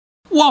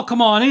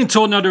Welcome on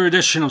into another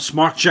edition of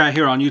Smart Chat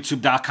here on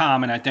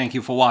YouTube.com, and I thank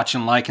you for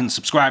watching, liking, and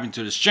subscribing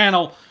to this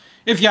channel.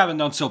 If you haven't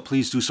done so,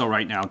 please do so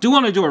right now. I do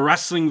want to do a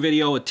wrestling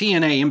video, a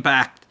TNA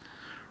Impact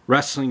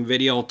wrestling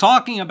video,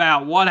 talking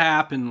about what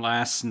happened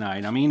last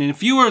night. I mean,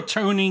 if you were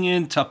tuning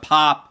into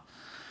Pop,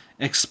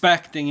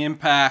 expecting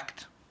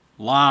Impact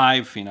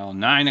live,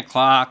 9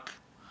 o'clock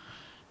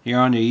here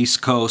on the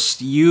East Coast,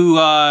 you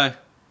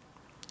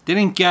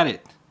didn't get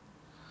it.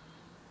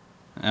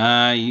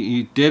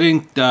 You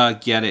didn't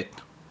get it.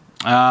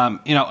 And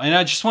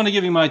I just want to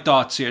give you my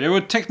thoughts here. There were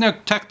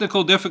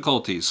technical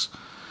difficulties.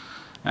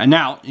 And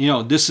now,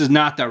 this is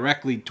not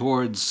directed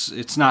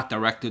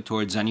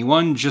towards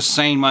anyone, just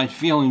saying my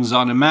feelings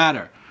on the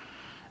matter.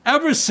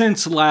 Ever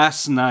since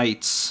last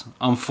night's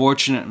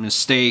unfortunate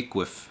mistake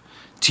with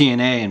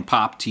TNA and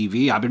Pop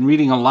TV, I've been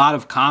reading a lot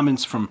of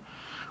comments from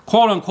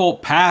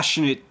quote-unquote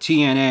passionate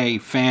TNA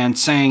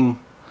fans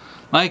saying,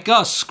 like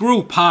us,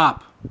 screw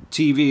Pop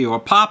TV, or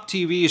Pop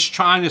TV is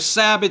trying to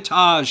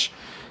sabotage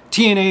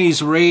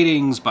TNA's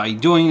ratings by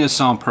doing this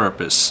on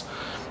purpose.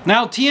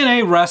 Now,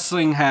 TNA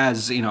Wrestling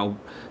has,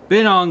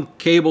 been on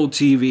cable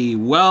TV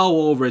well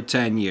over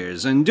 10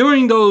 years. And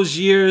during those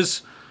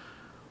years,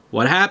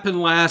 what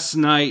happened last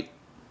night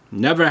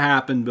never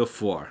happened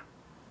before.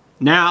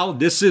 Now,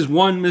 this is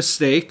one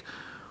mistake,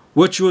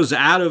 which was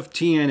out of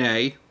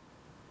TNA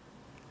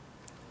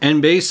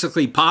and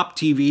basically Pop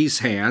TV's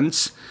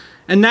hands.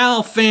 And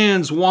now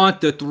fans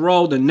want to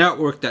throw the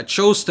network that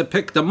chose to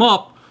pick them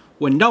up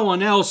when no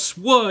one else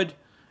would,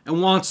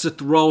 and wants to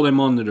throw them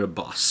under the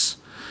bus.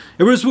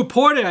 It was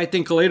reported, I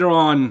think, later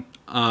on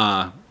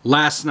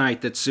last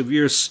night that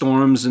severe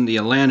storms in the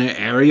Atlanta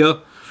area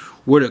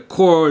were the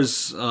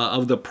cause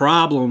of the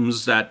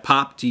problems that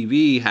Pop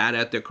TV had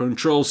at the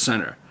control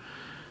center.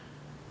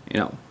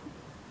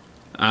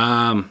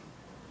 From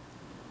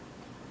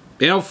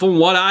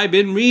what I've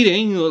been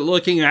reading,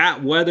 looking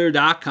at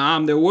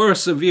weather.com, there were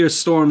severe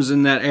storms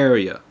in that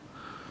area.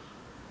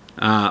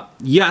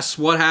 Yes,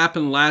 what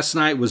happened last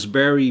night was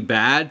very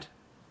bad,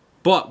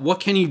 but what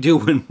can you do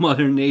when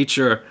Mother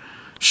Nature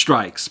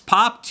strikes?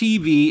 Pop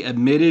TV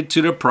admitted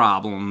to the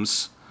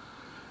problems,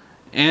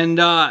 and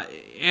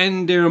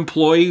their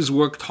employees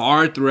worked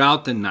hard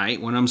throughout the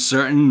night when I'm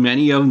certain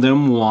many of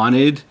them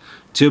wanted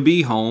to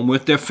be home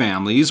with their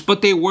families,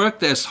 but they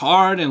worked as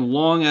hard and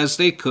long as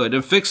they could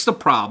and fixed the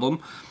problem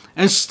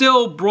and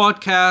still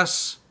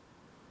broadcast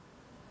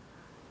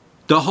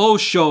the whole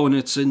show in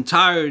its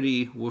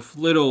entirety with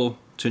little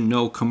to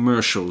no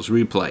commercials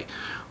replay.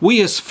 We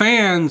as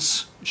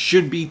fans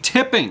should be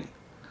tipping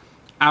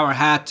our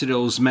hat to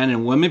those men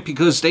and women,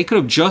 because they could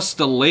have just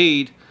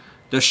delayed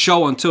the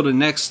show until the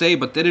next day,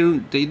 but they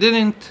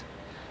didn't,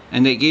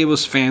 and they gave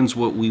us fans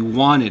what we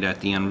wanted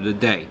at the end of the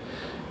day.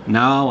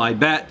 Now, I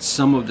bet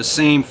some of the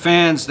same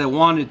fans that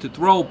wanted to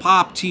throw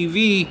Pop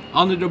TV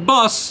under the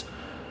bus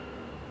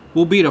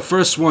will be the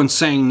first ones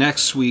saying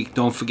next week,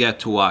 don't forget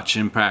to watch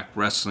Impact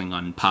Wrestling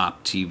on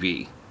Pop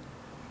TV.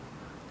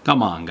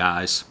 Come on,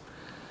 guys.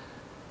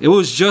 It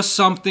was just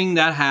something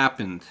that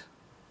happened.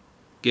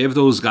 Give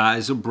those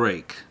guys a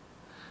break.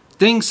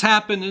 Things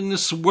happen in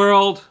this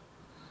world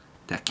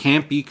that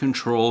can't be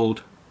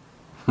controlled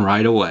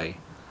right away.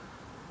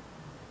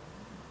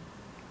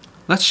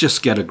 Let's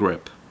just get a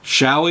grip,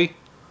 shall we?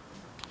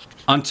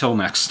 Until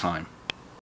next time.